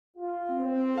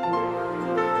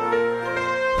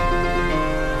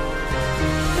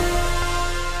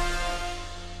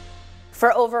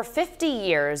For over 50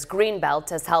 years, Greenbelt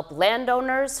has helped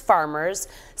landowners, farmers,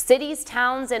 cities,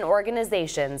 towns, and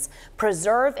organizations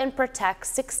preserve and protect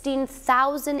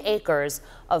 16,000 acres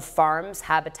of farms,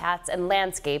 habitats, and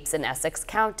landscapes in Essex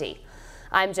County.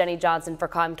 I'm Jenny Johnson for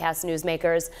Comcast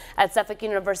Newsmakers. At Suffolk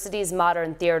University's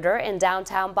Modern Theater in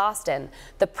downtown Boston,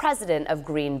 the president of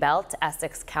Greenbelt,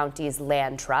 Essex County's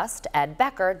land trust, Ed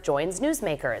Becker, joins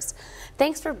Newsmakers.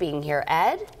 Thanks for being here,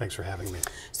 Ed. Thanks for having me.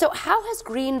 So how has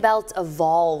Greenbelt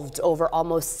evolved over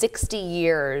almost 60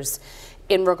 years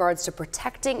in regards to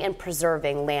protecting and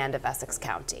preserving land of Essex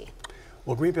County?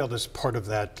 Well, Greenbelt is part of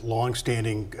that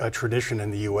long-standing tradition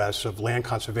in the U.S. of land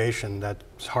conservation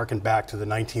that's harkened back to the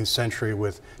 19th century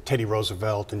with Teddy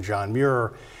Roosevelt and John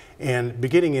Muir. And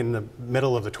beginning in the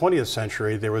middle of the 20th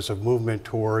century, there was a movement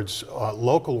towards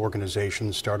local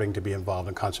organizations starting to be involved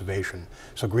in conservation.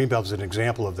 So Greenbelt is an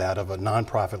example of that, of a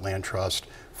nonprofit land trust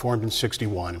formed in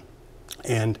 '61.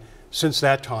 And since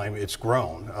that time, it's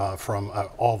grown from an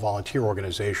all-volunteer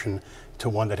organization to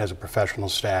one that has a professional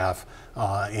staff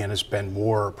and has been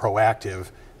more proactive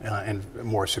and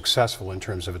more successful in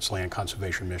terms of its land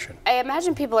conservation mission. I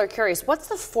imagine people are curious, what's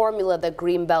the formula that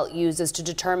Greenbelt uses to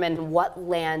determine what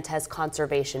land has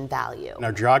conservation value? And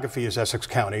our geography is Essex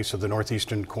County, so the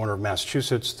northeastern corner of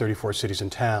Massachusetts, 34 cities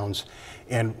and towns,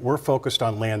 and we're focused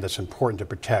on land that's important to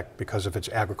protect because of its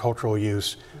agricultural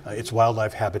use, its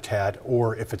wildlife habitat,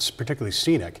 or if it's particularly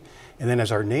scenic. And then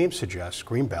as our name suggests,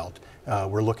 Greenbelt,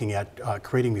 we're looking at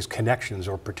creating these connections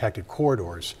or protected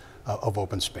corridors of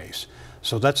open space.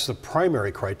 So that's the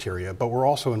primary criteria, but we're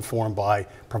also informed by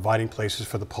providing places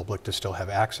for the public to still have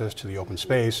access to the open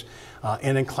space.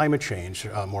 And then climate change,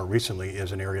 more recently,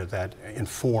 is an area that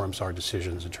informs our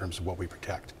decisions in terms of what we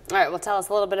protect. All right, well, tell us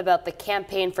a little bit about the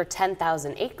campaign for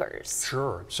 10,000 acres.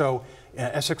 Sure. So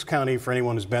Essex County, for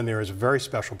anyone who's been there, is a very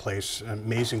special place, an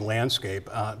amazing landscape,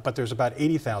 but there's about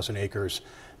 80,000 acres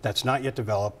that's not yet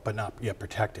developed but not yet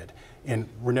protected. And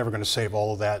we're never going to save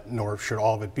all of that, nor should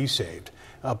all of it be saved.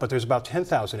 But there's about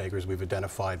 10,000 acres we've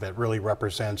identified that really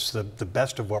represents the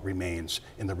best of what remains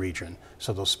in the region.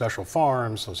 So those special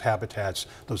farms, those habitats,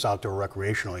 those outdoor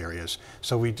recreational areas.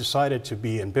 So we decided to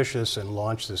be ambitious and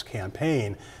launch this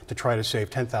campaign to try to save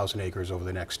 10,000 acres over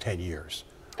the next 10 years.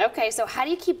 Okay, so how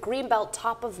do you keep Greenbelt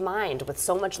top of mind with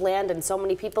so much land and so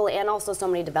many people and also so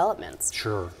many developments?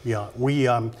 Sure, yeah. We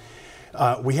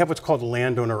have what's called the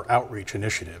Landowner Outreach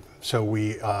Initiative. So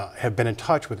we have been in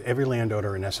touch with every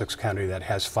landowner in Essex County that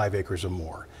has 5 acres or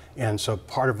more. And so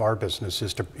part of our business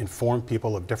is to inform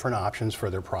people of different options for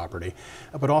their property,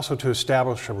 but also to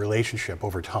establish a relationship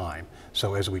over time.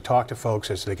 So as we talk to folks,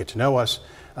 as they get to know us,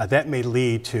 that may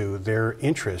lead to their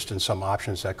interest in some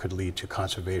options that could lead to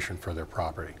conservation for their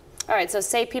property. All right, so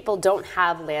say people don't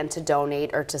have land to donate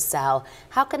or to sell,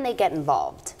 how can they get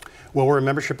involved? Well, we're a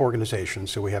membership organization,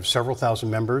 so we have several thousand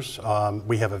members.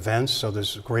 We have events, so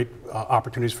there's great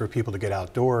opportunities for people to get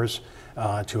outdoors,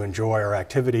 to enjoy our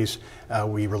activities.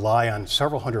 We rely on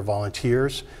several hundred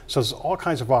volunteers, so there's all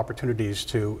kinds of opportunities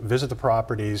to visit the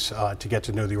properties, to get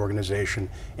to know the organization,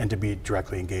 and to be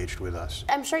directly engaged with us.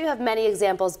 I'm sure you have many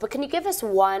examples, but can you give us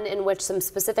one in which some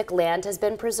specific land has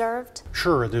been preserved?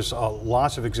 Sure, there's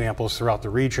lots of examples throughout the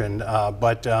region,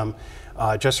 but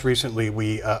just recently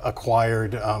we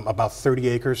acquired about 30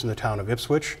 acres in the town of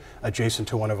Ipswich, adjacent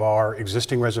to one of our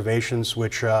existing reservations,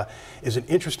 which is an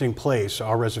interesting place.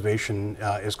 Our reservation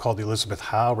is called the Elizabeth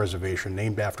Howe Reservation,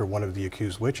 named after one of the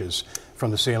accused witches from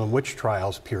the Salem witch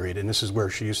trials period. And this is where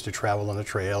she used to travel on the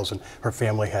trails, and her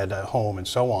family had a home and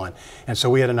so on. And so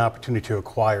we had an opportunity to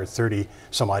acquire 30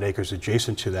 some odd acres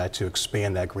adjacent to that to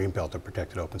expand that Greenbelt of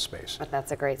protected open space. But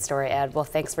that's a great story, Ed. Well,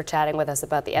 thanks for chatting with us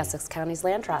about the Essex County's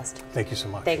Land Trust. Thank you so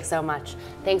much. Thanks so much.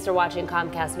 Thanks for watching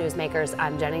Comcast Newsmakers.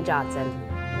 I'm Jenny Johnson.